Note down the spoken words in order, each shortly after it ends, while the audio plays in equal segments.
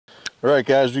All right,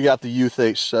 guys, we got the Youth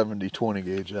 870 20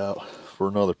 gauge out for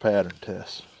another pattern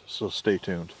test, so stay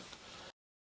tuned.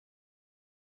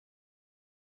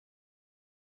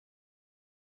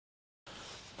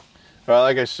 All right,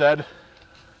 like I said,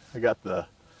 I got the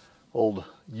old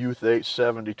Youth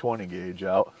 870 20 gauge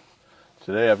out.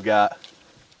 Today I've got...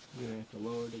 You're going to have to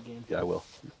lower it again? Yeah, I will.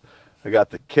 I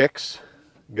got the Kicks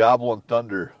Gobbling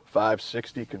Thunder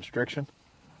 560 Constriction.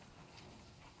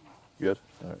 Good?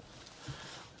 All right.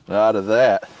 Now out of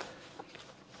that,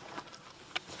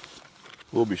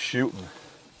 we'll be shooting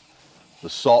the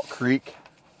Salt Creek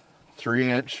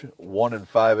 3-inch 1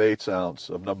 5/8 ounce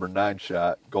of number 9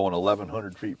 shot going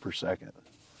 1,100 feet per second.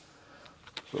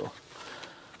 So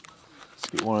let's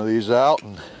get one of these out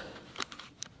and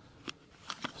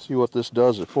see what this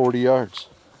does at 40 yards.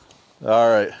 All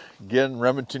right, again,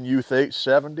 Remington Youth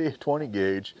 870 20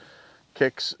 gauge,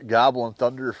 Kicks Gobbling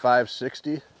Thunder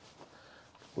 560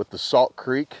 with the Salt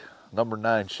Creek number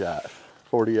 9 shot,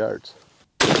 40 yards.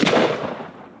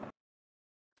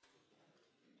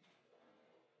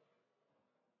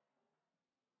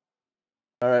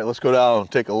 All right, let's go down and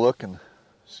take a look and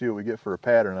see what we get for a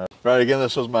pattern. All right, again,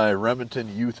 this was my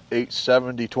Remington Youth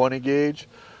 870 20 gauge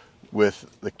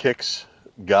with the Kicks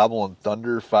Gobbling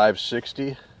Thunder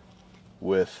 560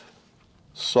 with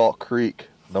Salt Creek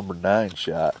number 9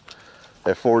 shot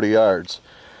at 40 yards.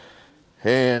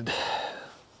 And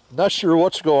not sure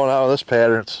what's going on with this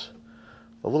pattern. It's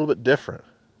a little bit different.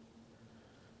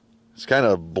 It's kind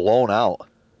of blown out.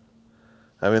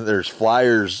 I mean, there's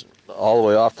flyers all the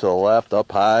way off to the left, up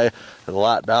high, and a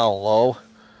lot down low.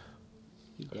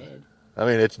 Dead. I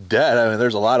mean, it's dead. I mean,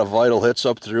 there's a lot of vital hits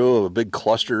up through, a big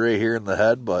cluster right here in the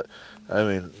head, but I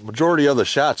mean, majority of the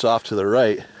shots off to the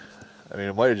right. I mean,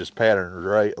 it might have just patterned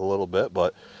right a little bit,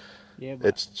 but yeah, but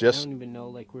it's just... I don't even know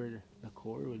like where the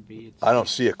core would be. It's I don't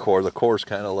see a core. The core's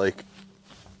kind of like...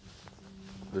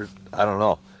 I don't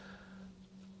know.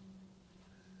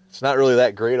 It's not really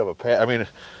that great of a pattern. I mean,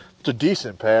 it's a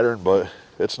decent pattern, but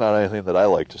it's not anything that I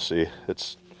like to see.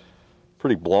 It's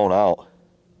pretty blown out.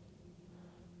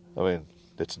 I mean,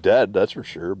 it's dead, that's for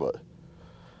sure, but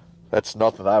that's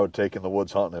nothing I would take in the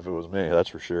woods hunting if it was me, that's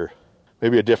for sure.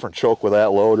 Maybe a different choke with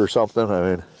that load or something. I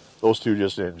mean, those two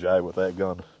just didn't jive with that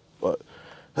gun. But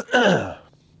a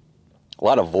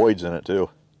lot of voids in it too.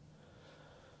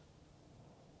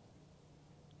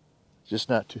 Just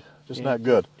not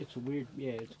good. It's weird.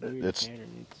 Yeah, it's a weird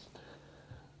pattern.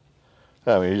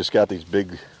 I mean, you just got these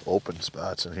big open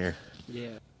spots in here.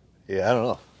 Yeah. Yeah, I don't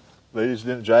know. They just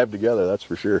didn't jive together, that's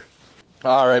for sure.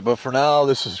 All right, but for now,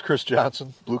 this is Chris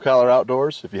Johnson, Blue Collar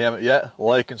Outdoors. If you haven't yet,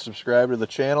 like and subscribe to the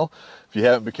channel. If you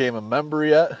haven't became a member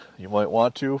yet, you might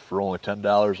want to. For only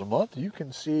 $10 a month, you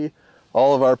can see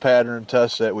all of our pattern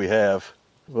tests that we have.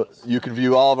 But you can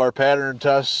view all of our pattern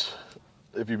tests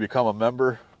if you become a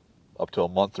member up to a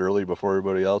month early before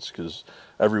everybody else, because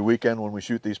every weekend when we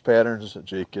shoot these patterns,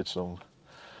 Jake gets them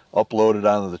uploaded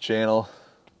onto the channel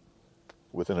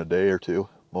within a day or two,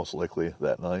 most likely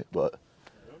that night. But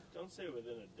don't say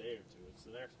within a day or two, it's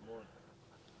the next morning.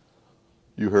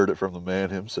 You heard it from the man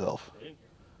himself.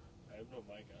 I have no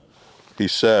mic on. He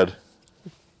said,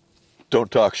 don't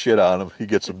talk shit on him, he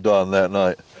gets them done that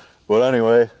night. But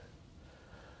anyway,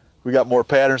 we got more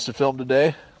patterns to film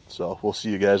today, so we'll see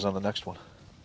you guys on the next one.